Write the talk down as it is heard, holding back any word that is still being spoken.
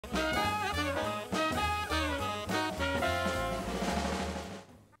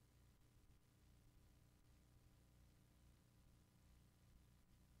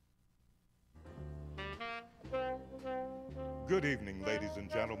Good evening, ladies and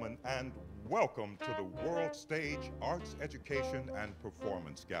gentlemen, and welcome to the World Stage Arts Education and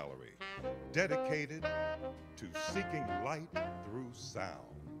Performance Gallery, dedicated to seeking light through sound.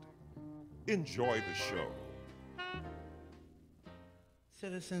 Enjoy the show.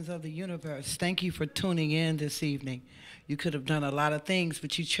 Citizens of the universe, thank you for tuning in this evening. You could have done a lot of things,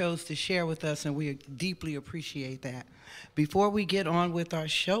 but you chose to share with us, and we deeply appreciate that. Before we get on with our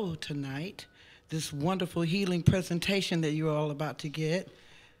show tonight, this wonderful healing presentation that you're all about to get,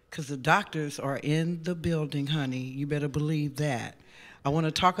 because the doctors are in the building, honey. You better believe that. I want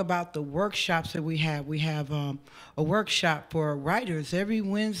to talk about the workshops that we have. We have a workshop for writers every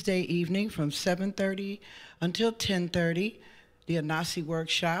Wednesday evening from 7:30 until 10:30, the Anasi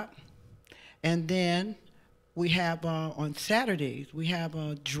workshop. And then we have on Saturdays, we have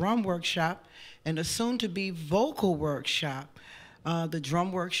a drum workshop and a soon-to-be vocal workshop. The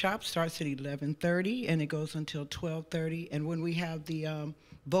drum workshop starts at 11:30 and it goes until 12:30. And when we have the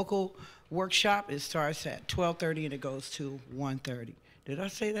vocal workshop, it starts at 12:30 and it goes to 1:30. Did I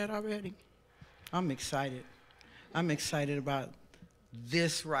say that already? I'm excited. I'm excited about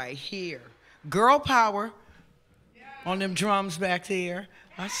this right here. Girl power on them drums back there.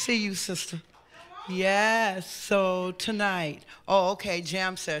 I see you, sister. Yes, so tonight, okay,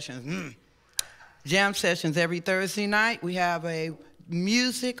 jam sessions. Jam sessions every Thursday night. We have a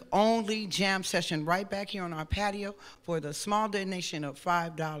music-only jam session right back here on our patio for the small donation of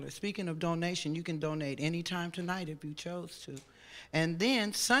 $5. Speaking of donation, you can donate anytime tonight if you chose to. And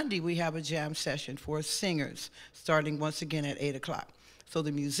then Sunday, we have a jam session for singers, starting once again at 8 o'clock. So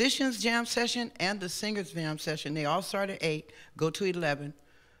the musicians jam session and the singers jam session, they all start at 8, go to 11.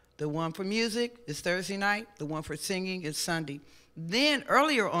 The one for music is Thursday night. The one for singing is Sunday. Then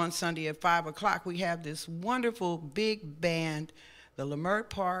earlier on Sunday at 5 o'clock, we have this wonderful big band, the Leimert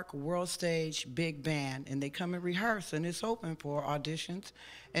Park World Stage Big Band, and they come and rehearse, and it's open for auditions,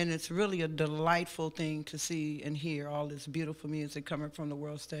 and it's really a delightful thing to see and hear all this beautiful music coming from the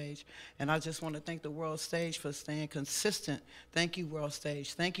World Stage. And I just want to thank the World Stage for staying consistent. Thank you, World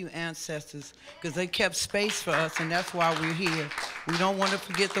Stage. Thank you, ancestors, because they kept space for us, and that's why we're here. We don't want to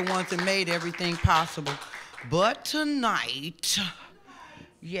forget the ones that made everything possible. But tonight,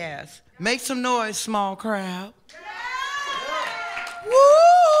 yes, make some noise, small crowd. Woo!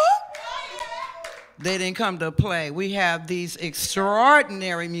 They didn't come to play. We have these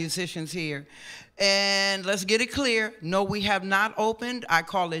extraordinary musicians here. And let's get it clear. No, we have not opened. I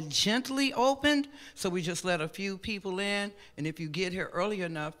call it gently opened. So we just let a few people in. And if you get here early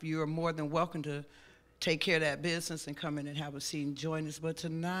enough, you are more than welcome to take care of that business and come in and have a seat and join us. But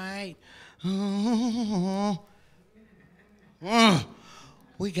tonight,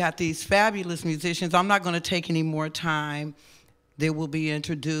 we got these fabulous musicians. I'm not going to take any more time. They will be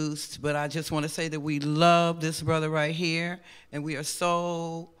introduced, but I just want to say that we love this brother right here, and we are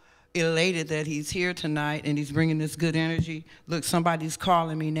so elated that he's here tonight and he's bringing this good energy. Look, somebody's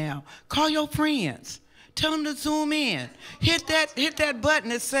calling me now. Call your friends. Tell them to zoom in. Hit that button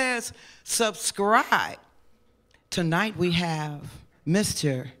that says subscribe. Tonight we have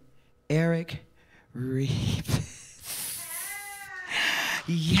Mr. Eric Revis.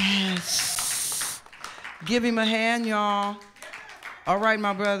 Yes. Give him a hand, y'all. All right,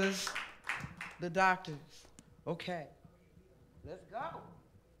 my brothers, the doctors. Okay, let's go.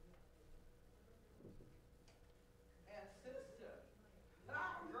 And sister,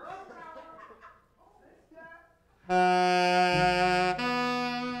 girl power, sister.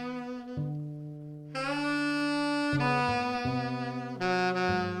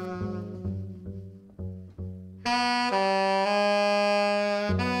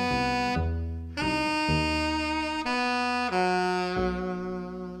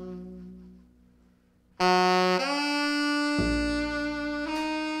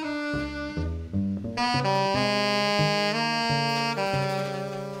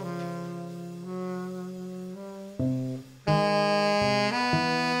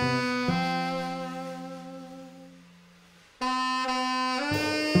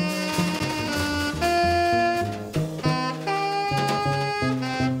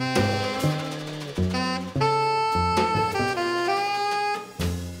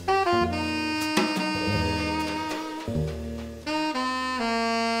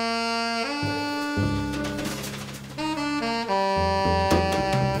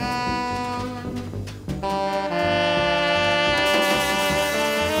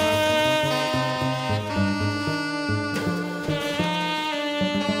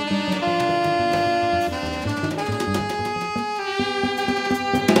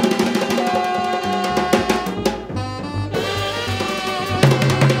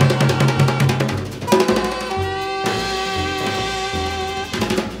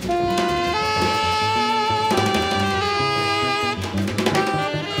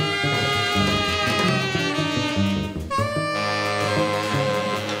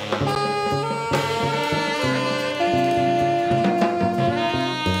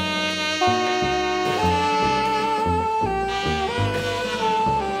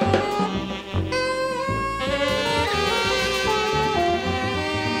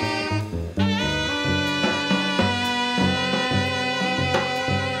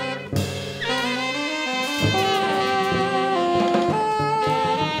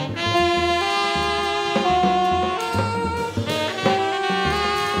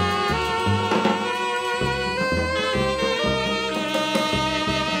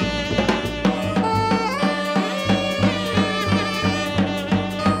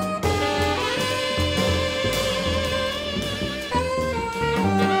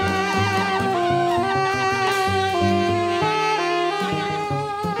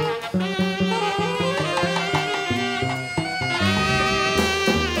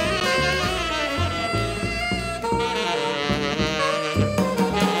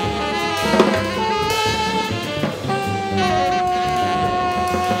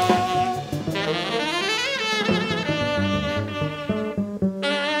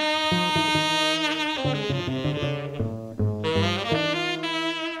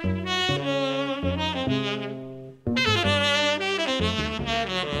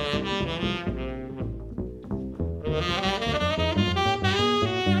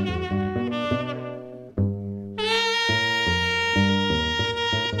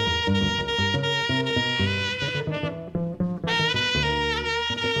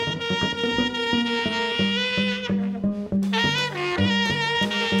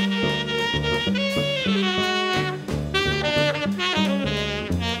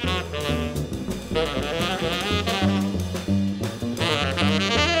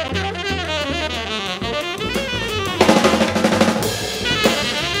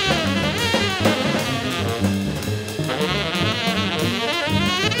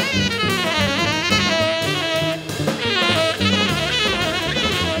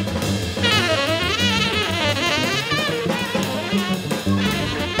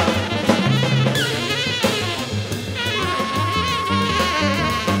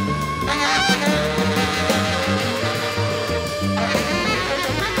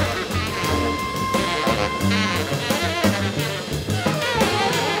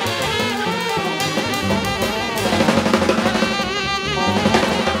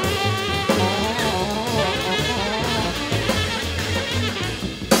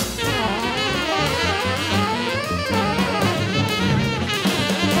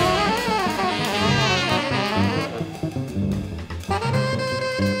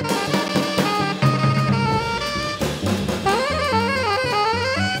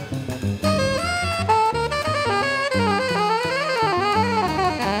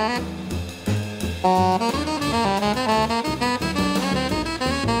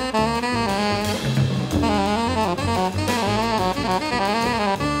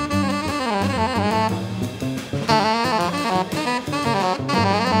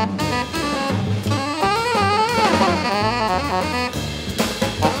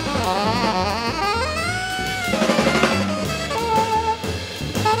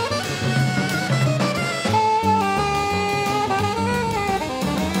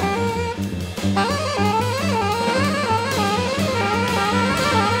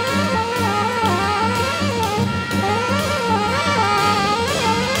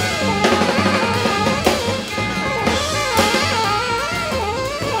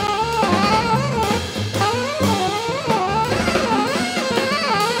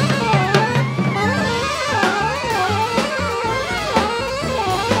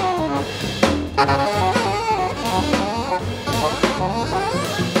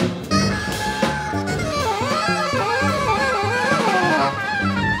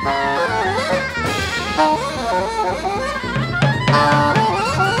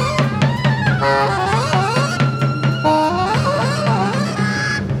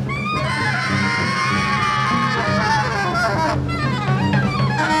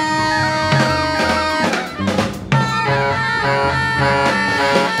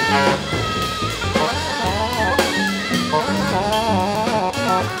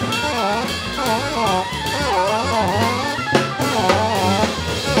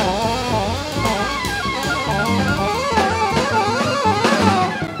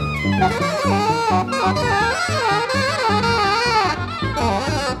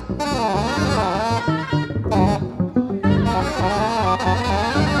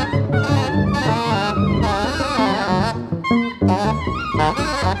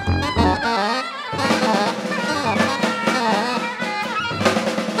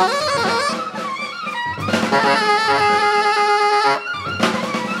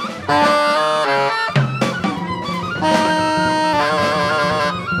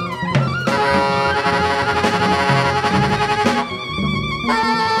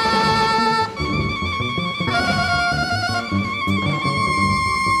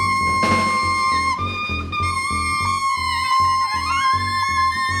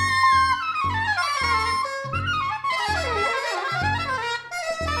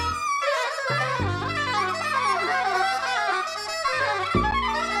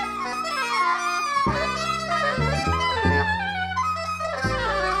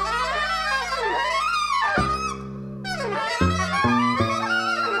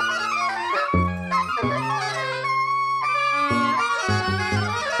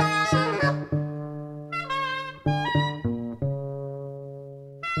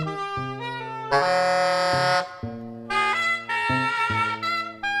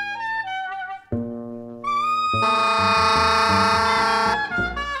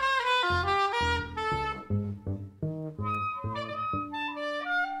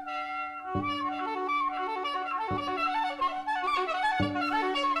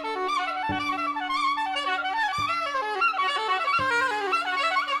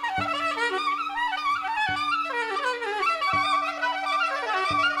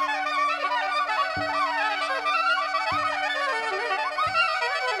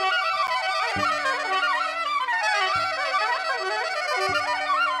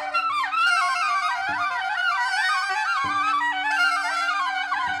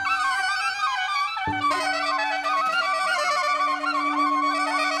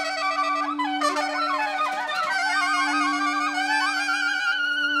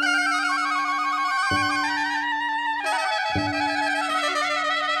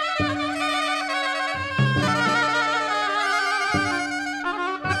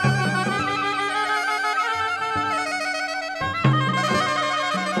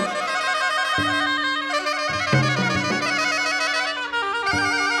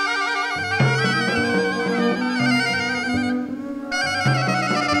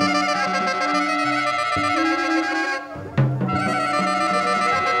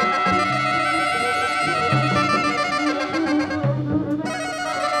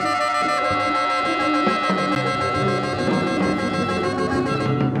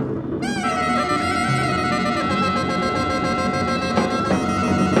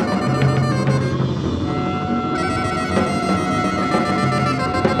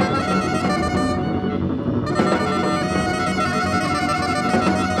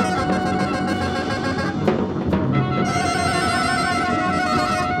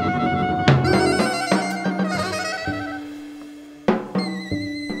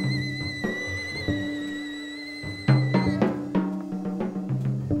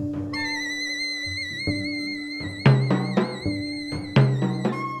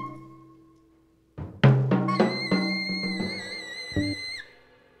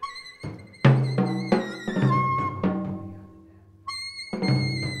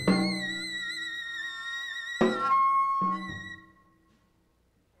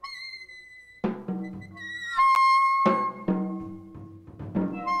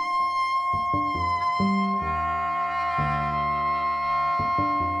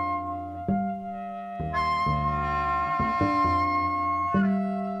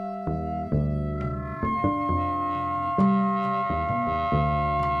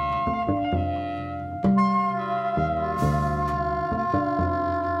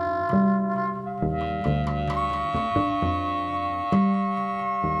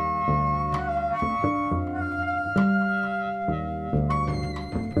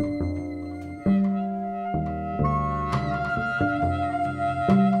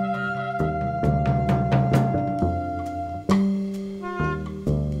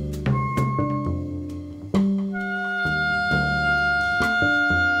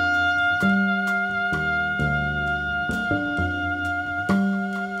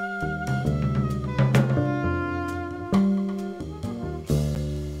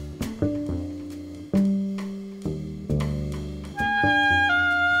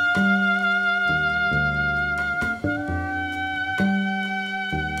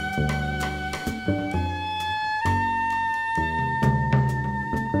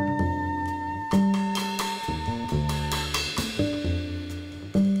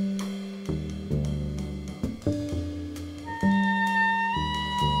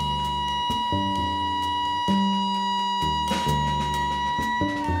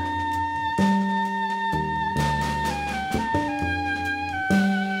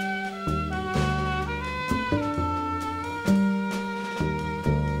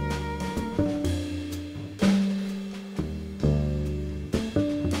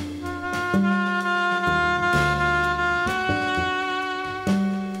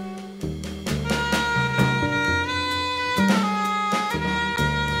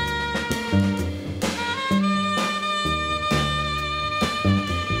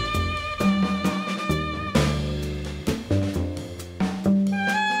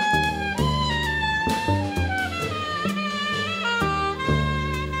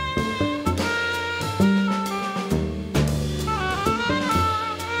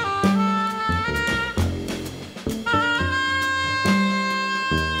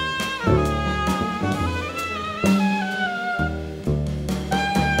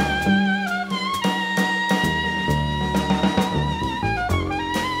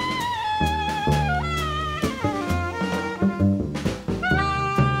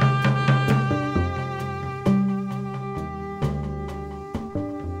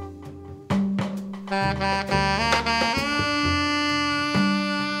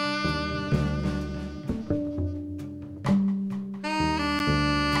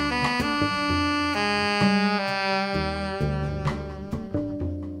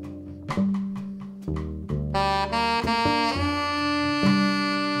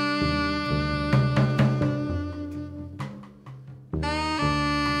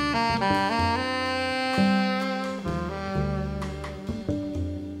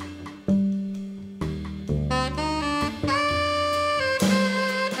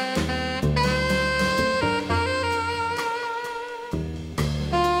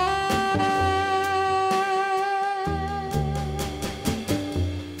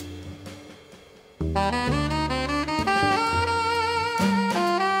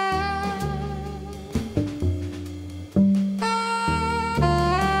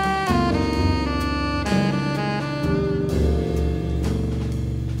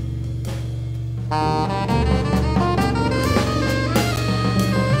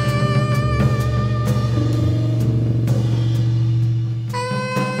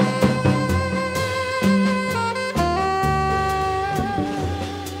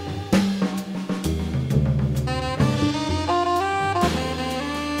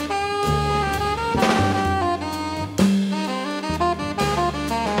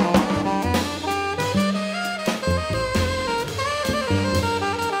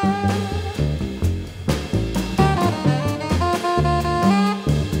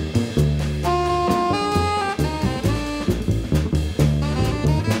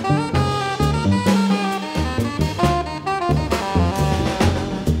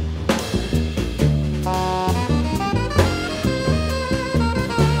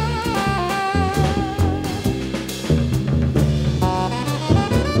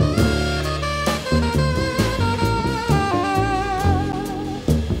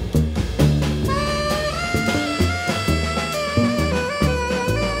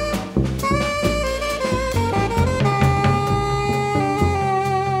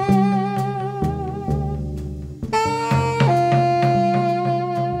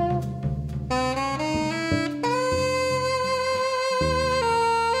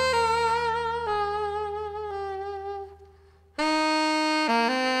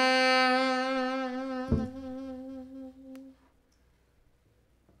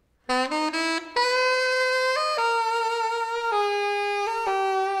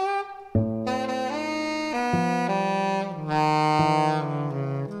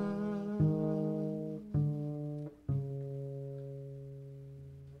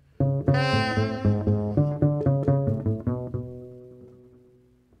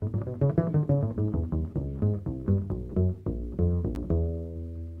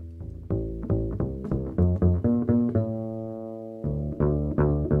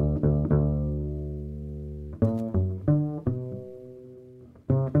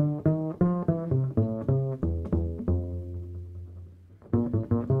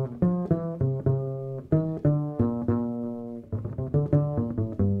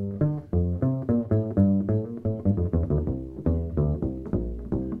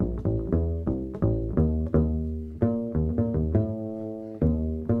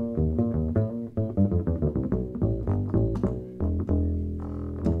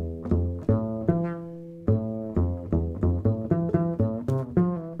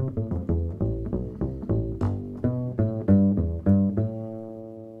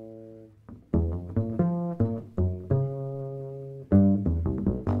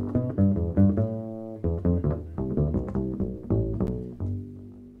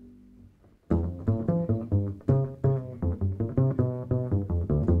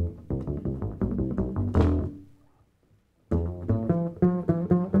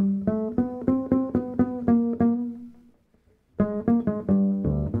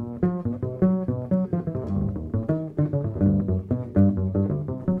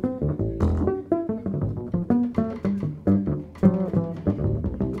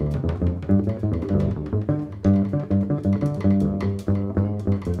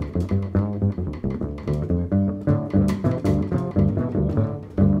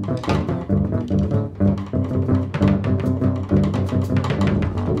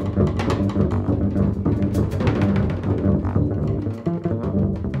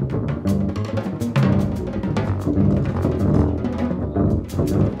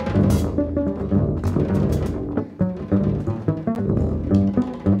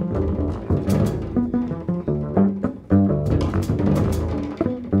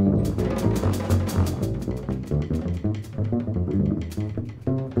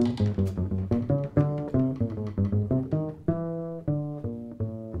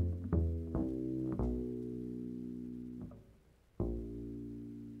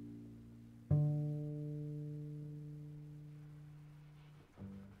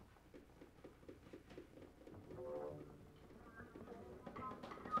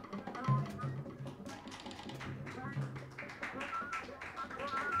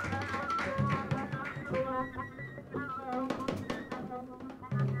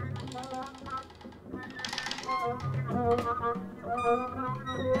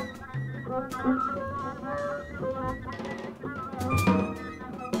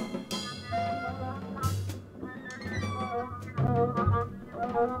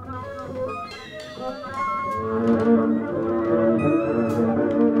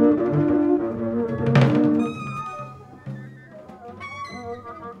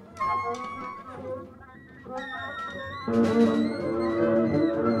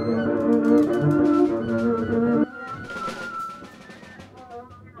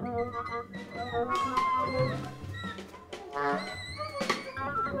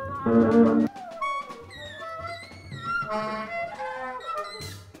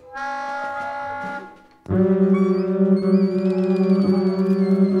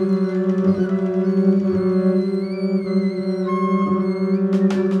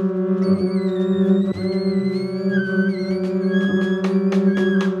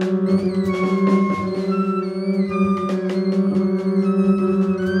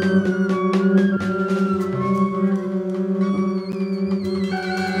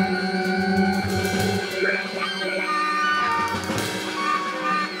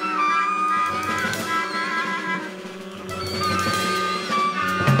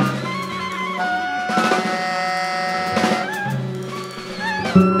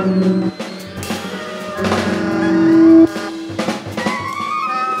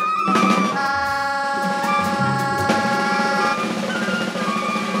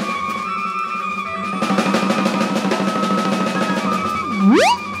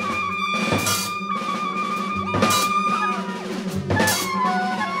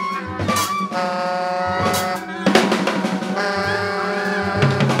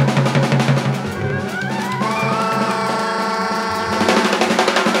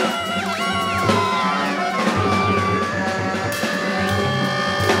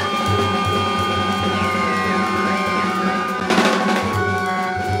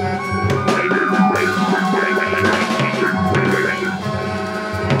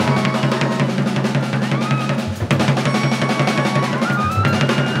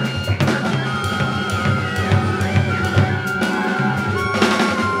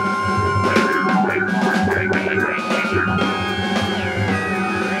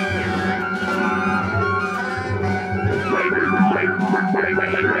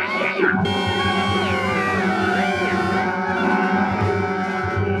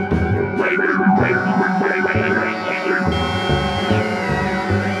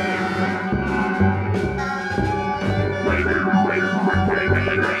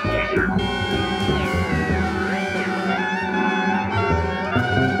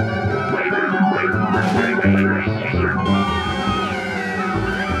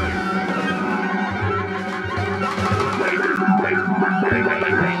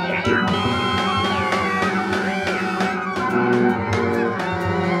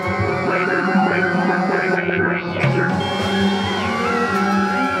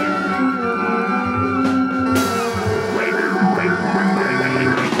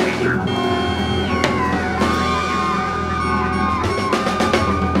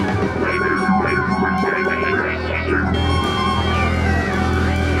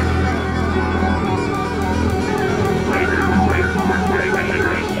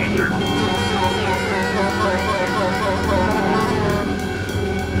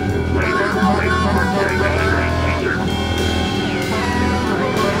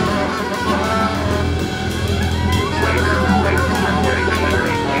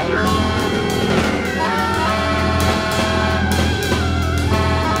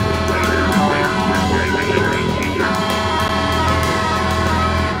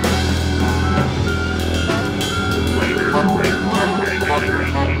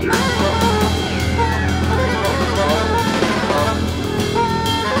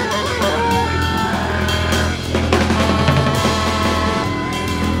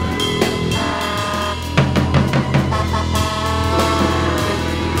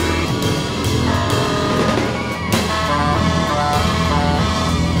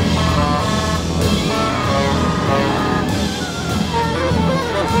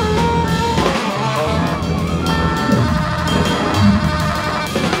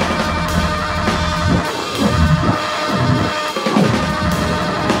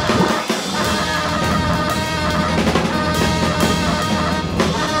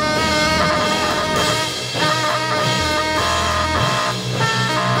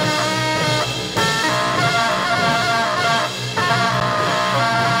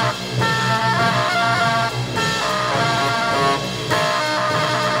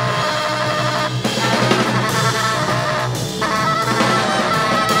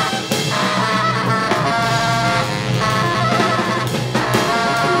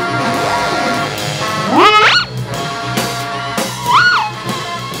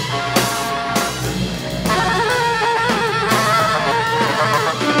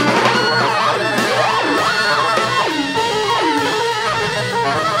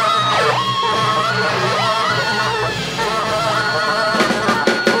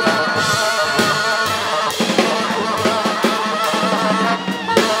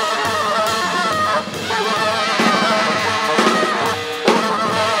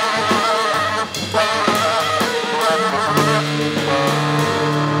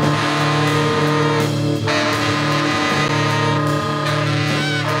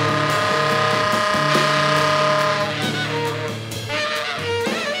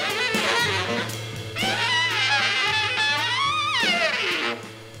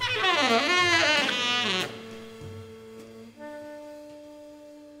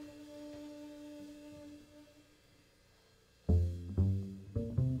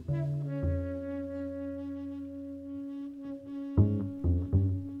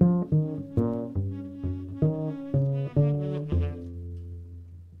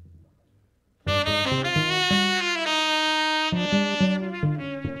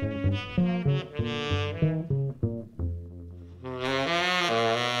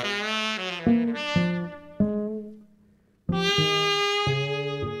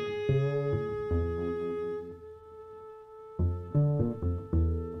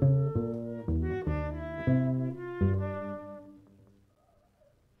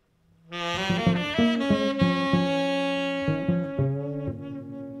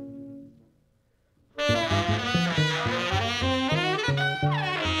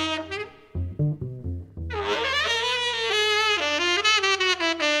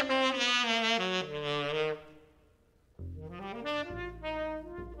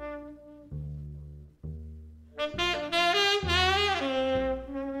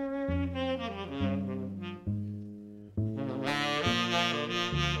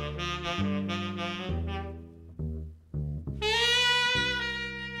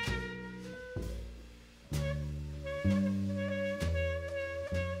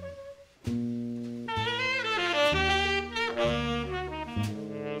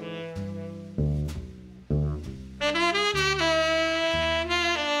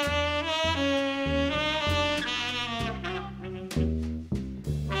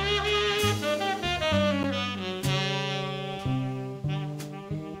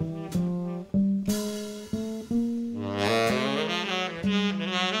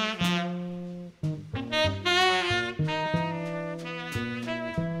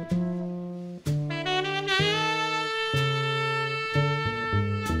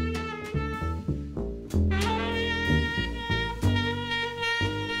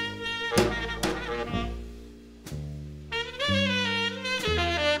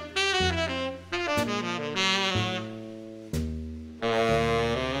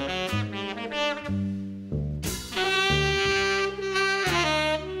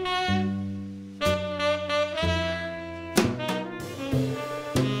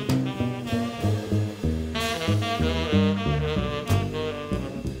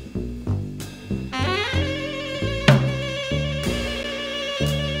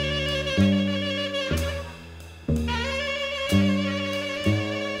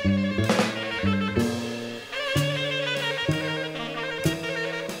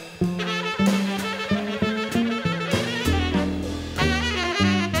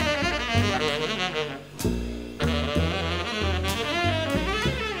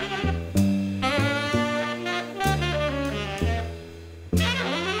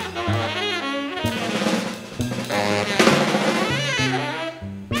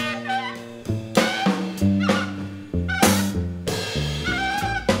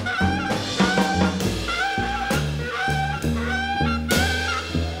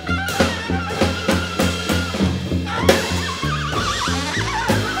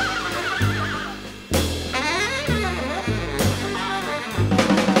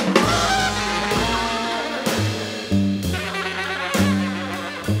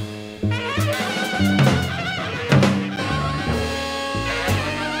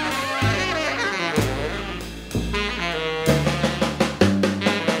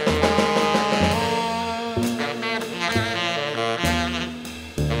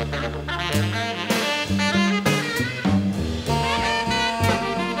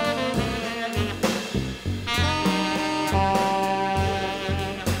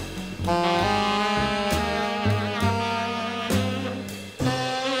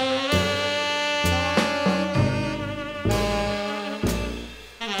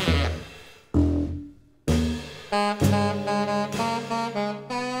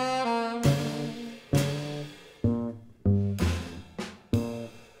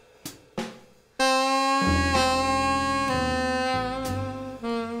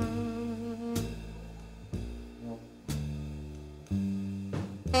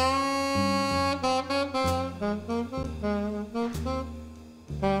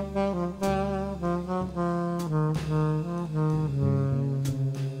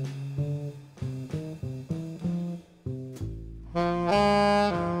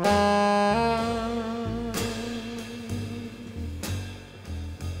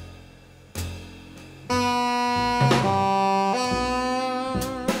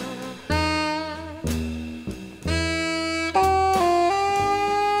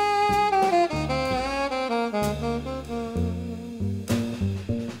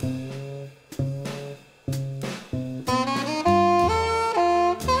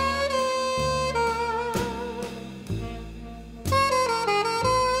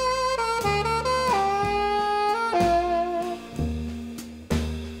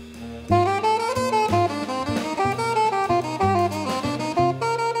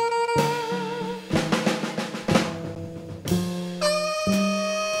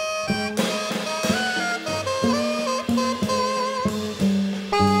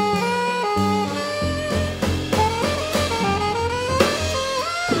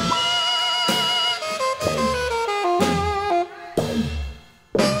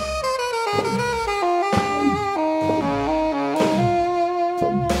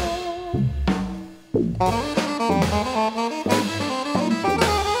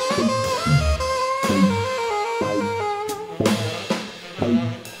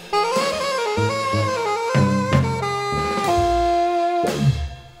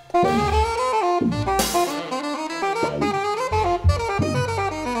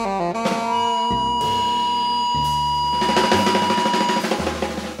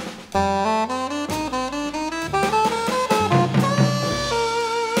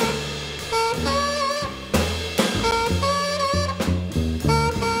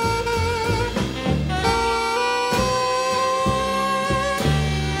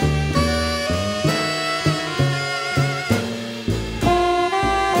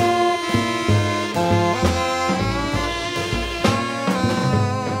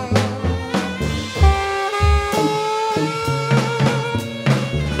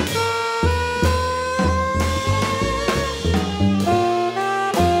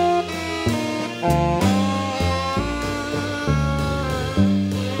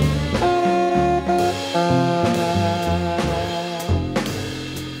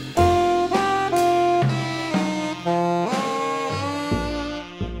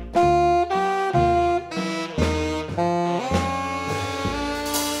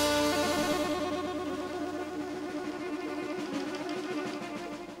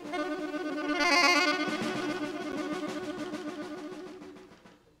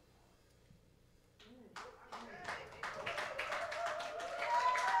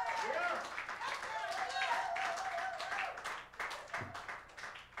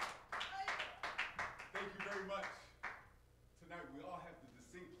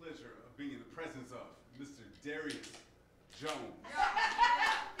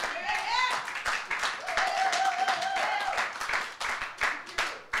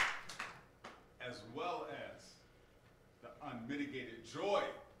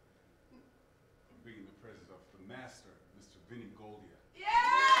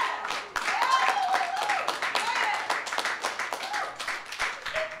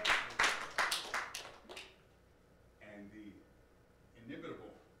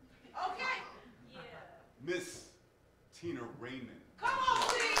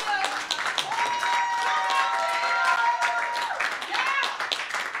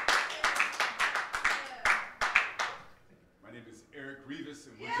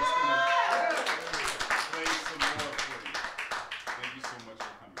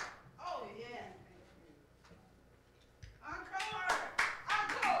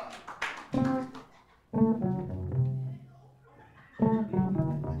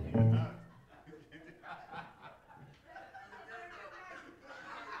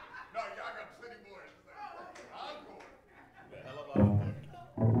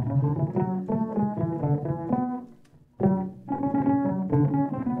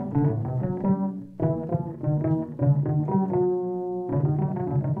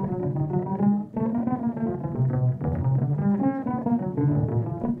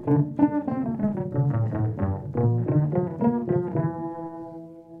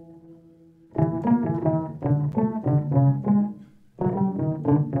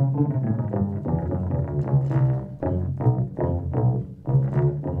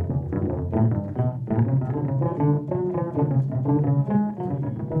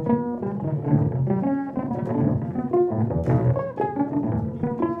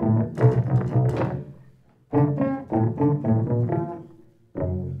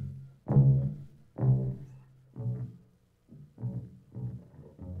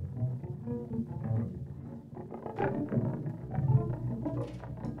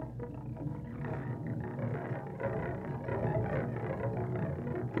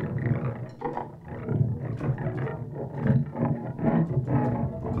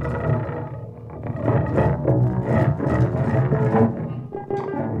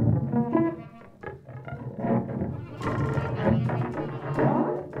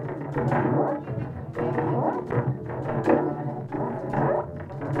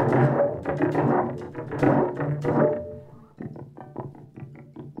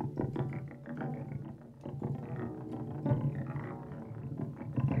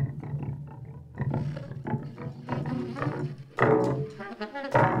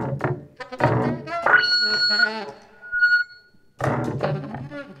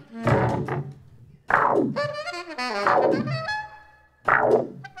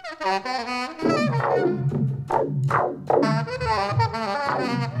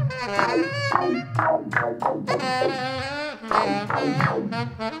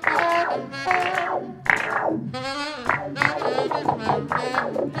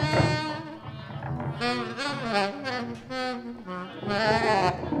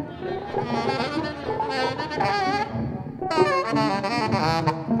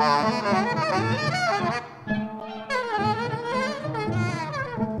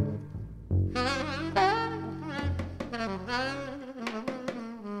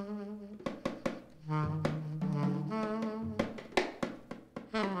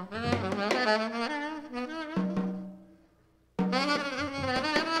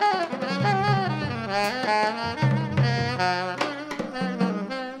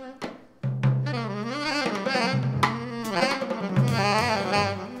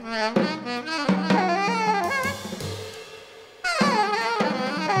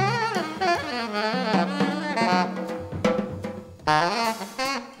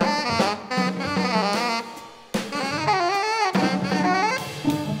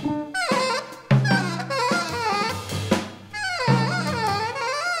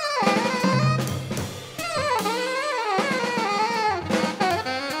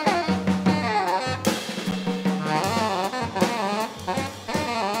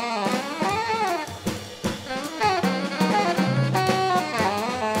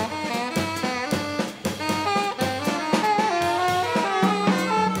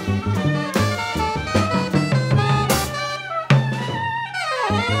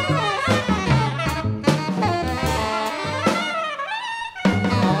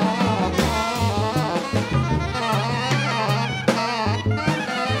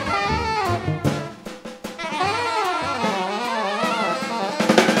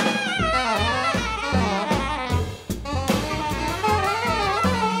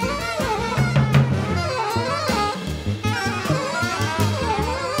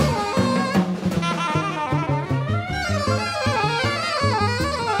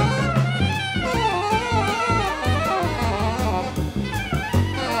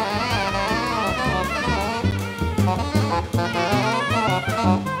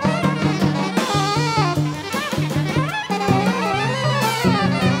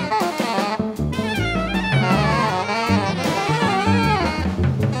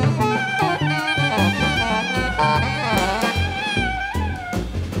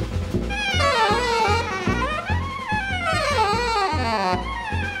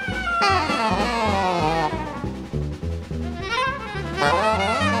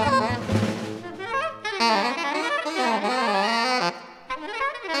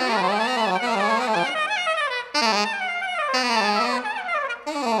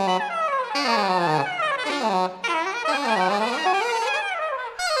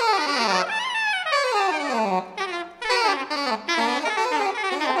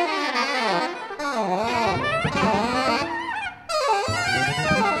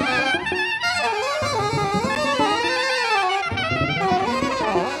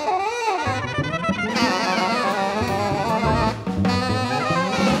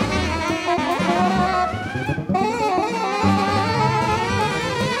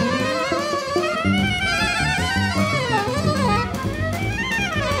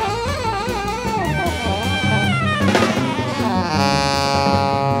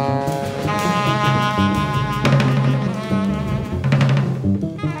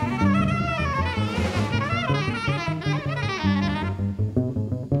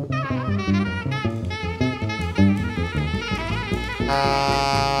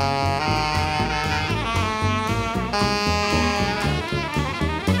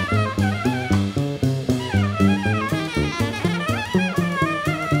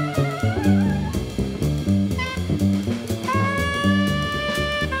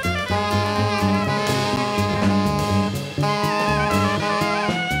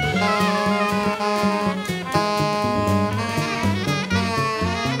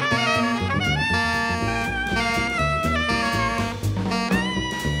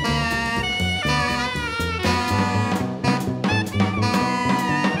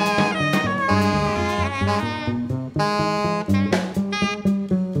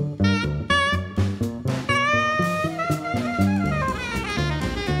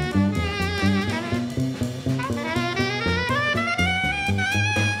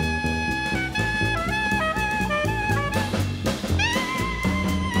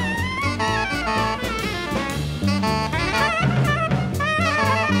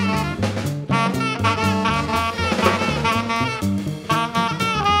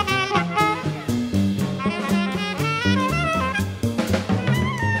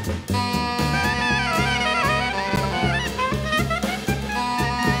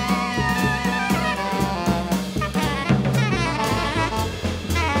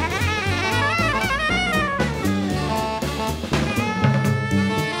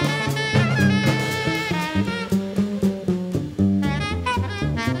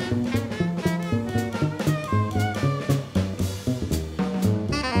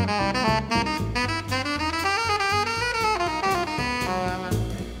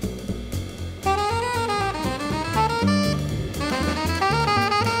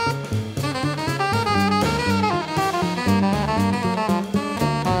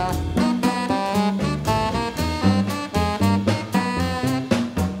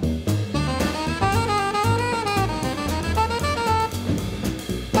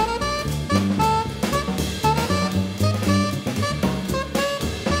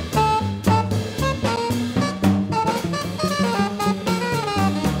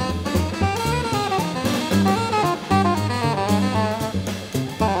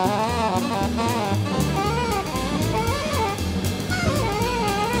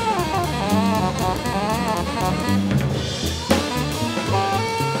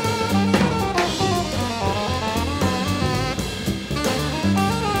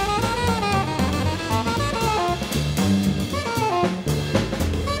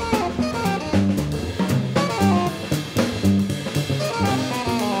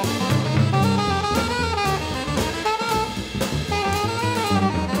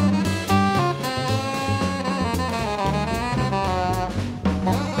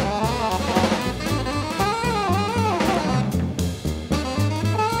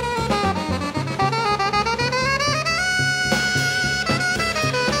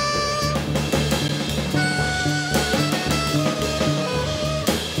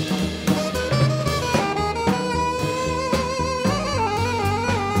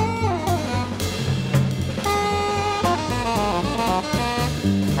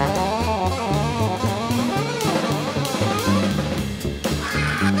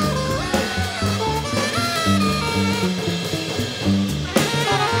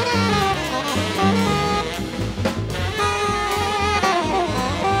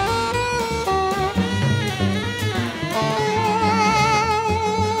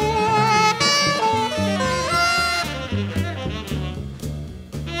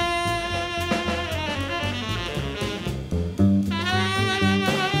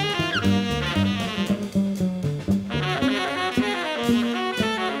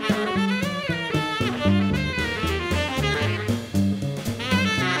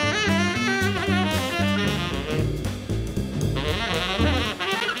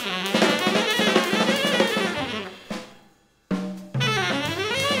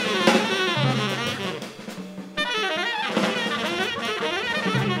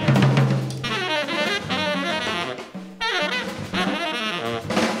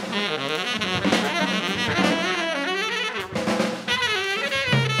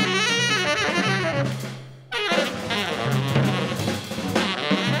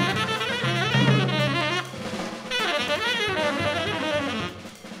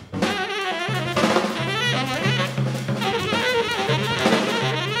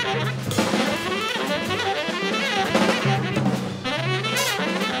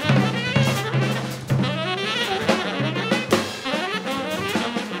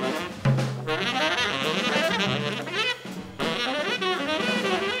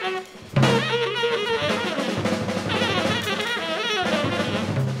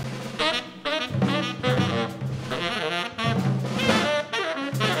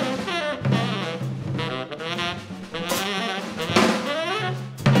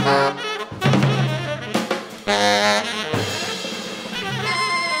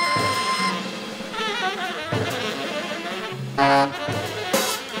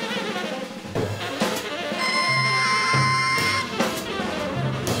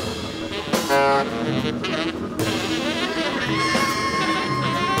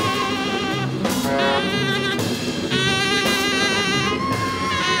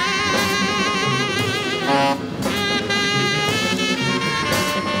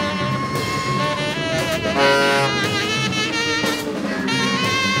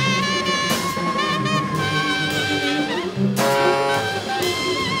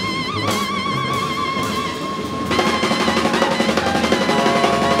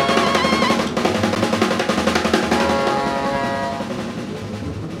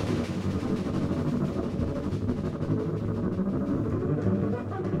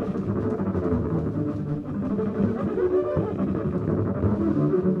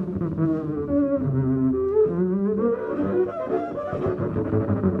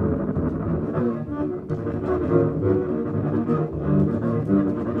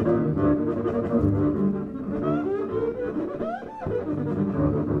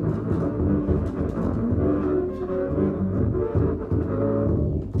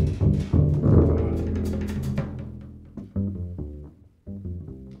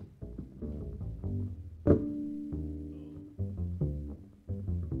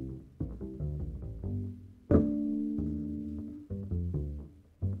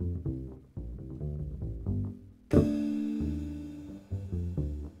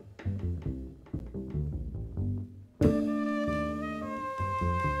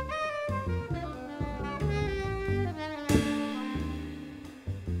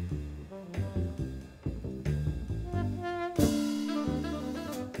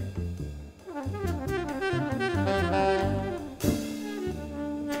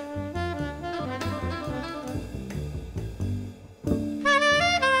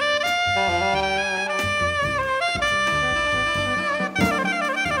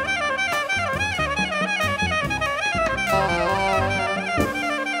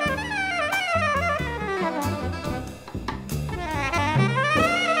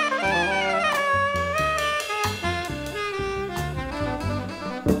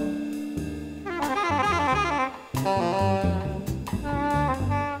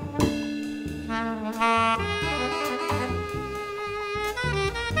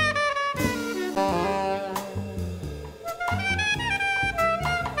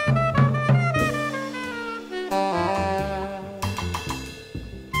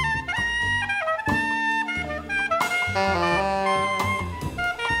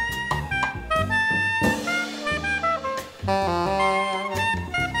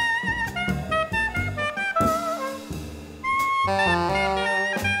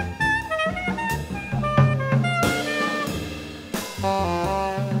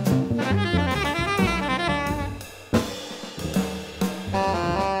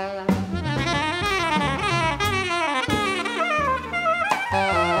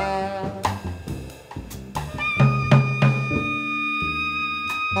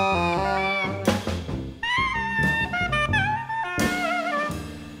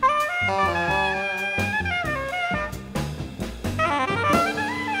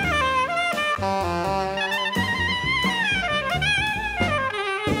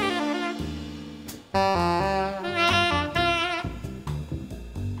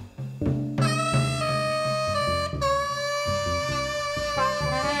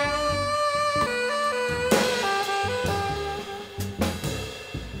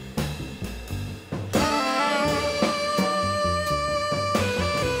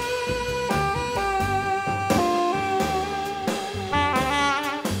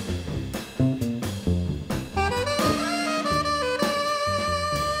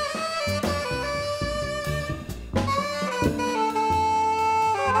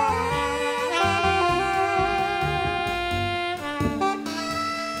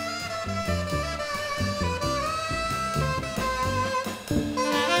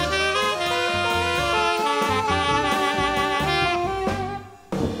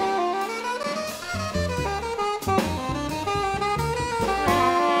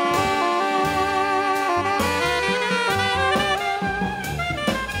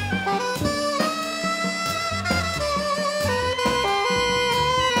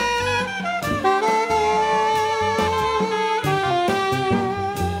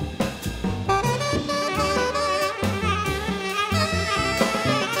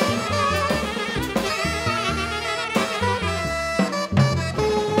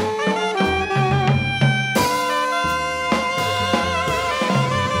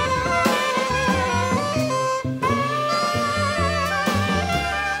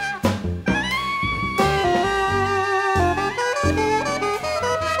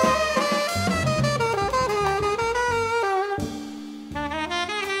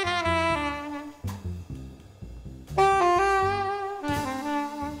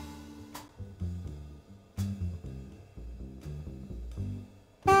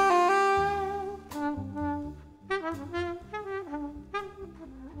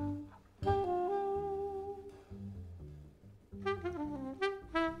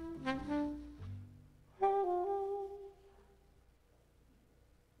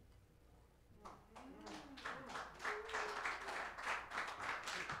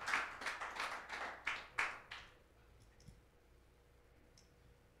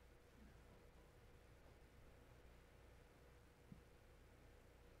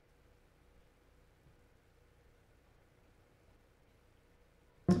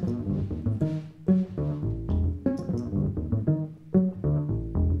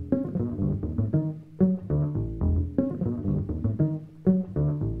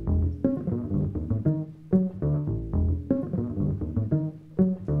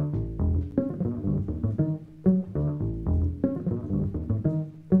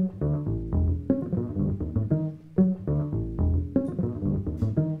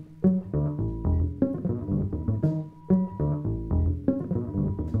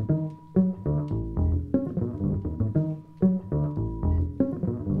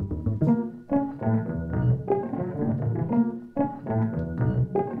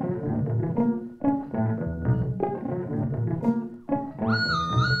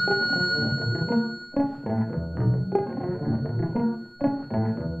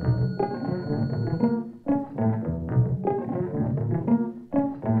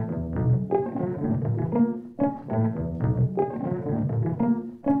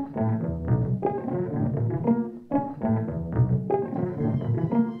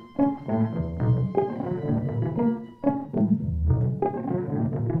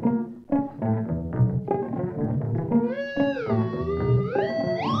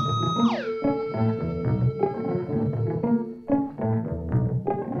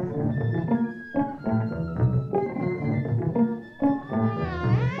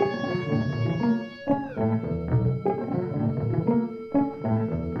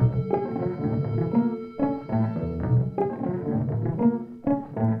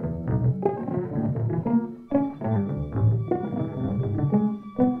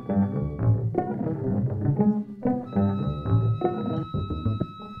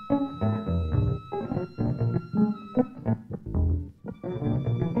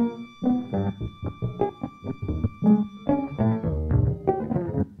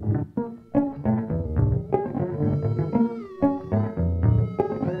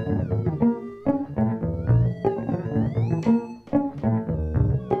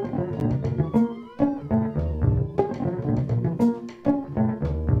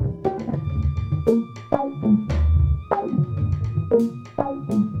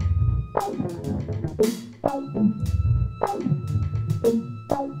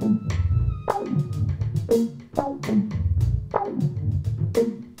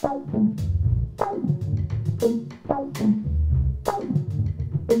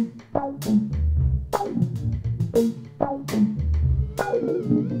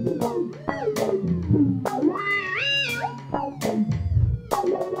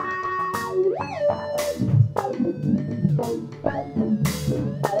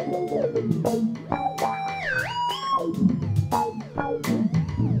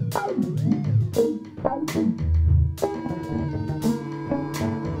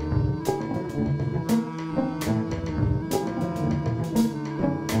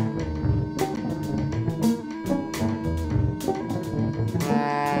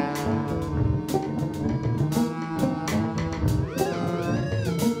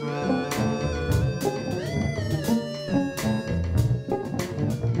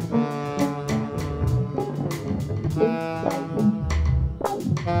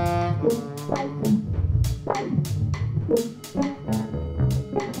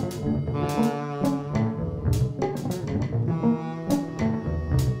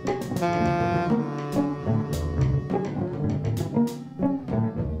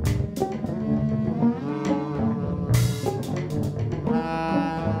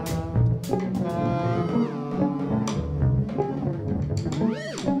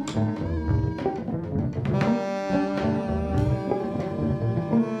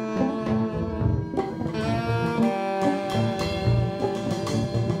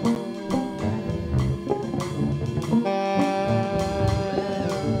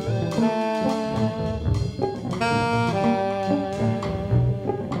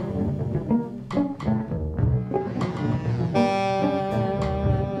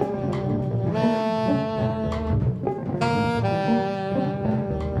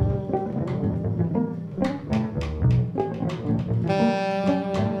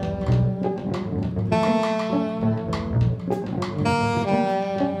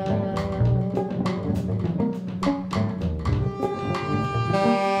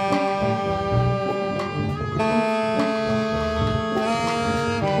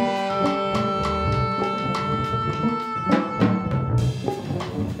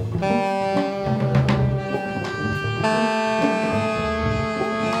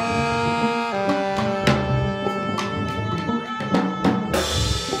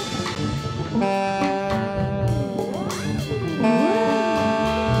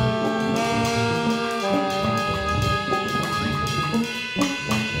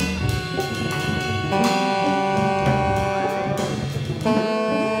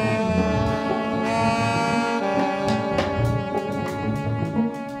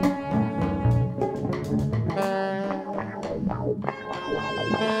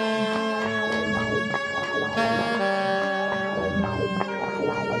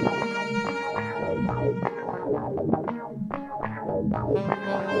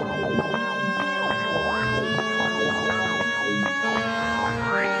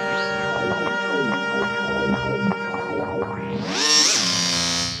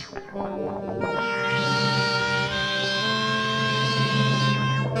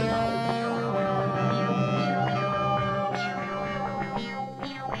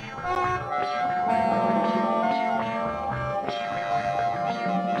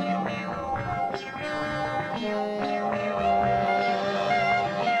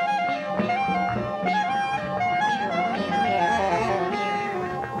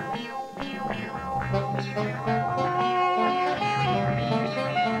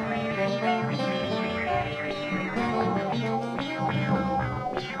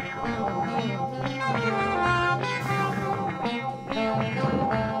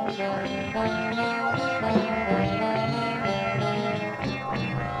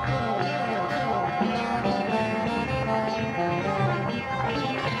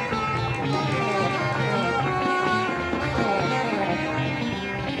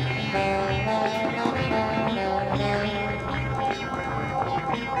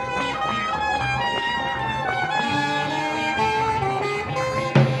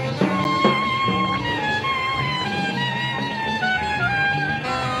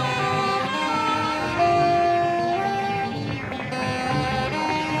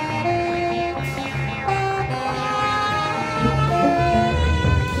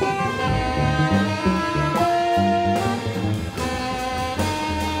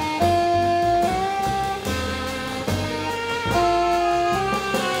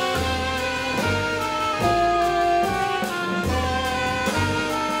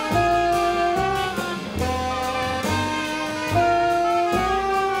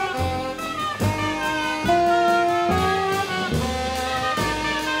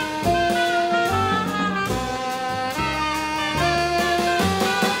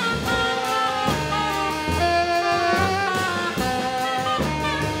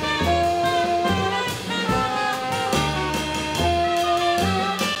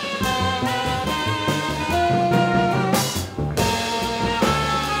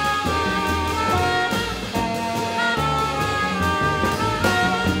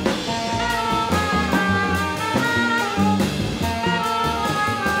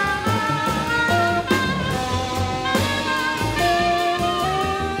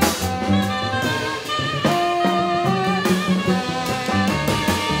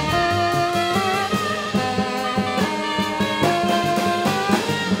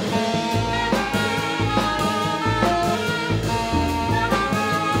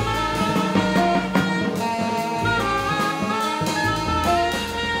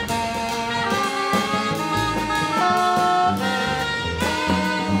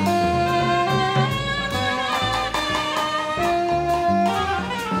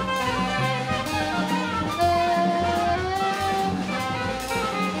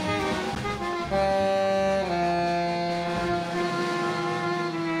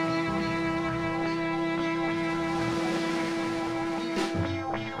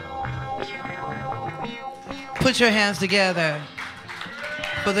 Put your hands together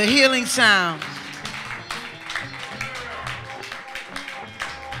for the healing sound.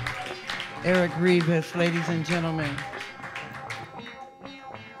 Eric Revis, ladies and gentlemen.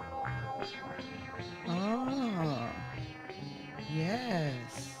 Oh,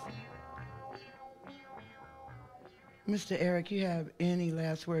 yes. Mr. Eric, you have any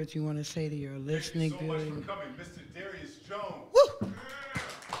last words you want to say to your listening viewing? Thank you so much for coming, Mr. Darius Jones. Woo!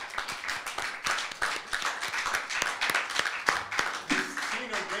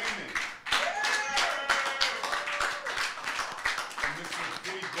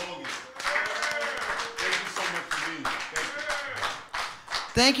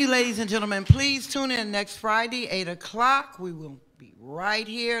 Thank you, ladies and gentlemen. Please tune in next Friday, 8 o'clock. We will be right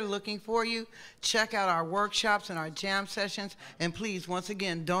here looking for you. Check out our workshops and our jam sessions. And please, once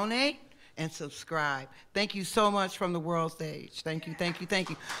again, donate and subscribe. Thank you so much from the world stage. Thank you, thank you, thank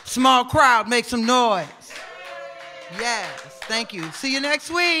you. Small crowd, make some noise. Yes, thank you. See you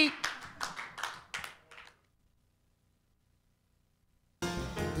next week.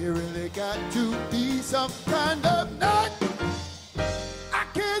 There really got to be some kind of nut. I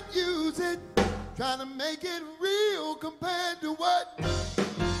can't use it. Trying to make it real compared to what?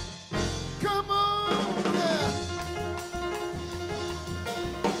 Come on now.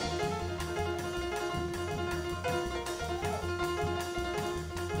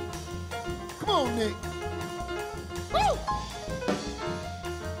 Come on, Nick.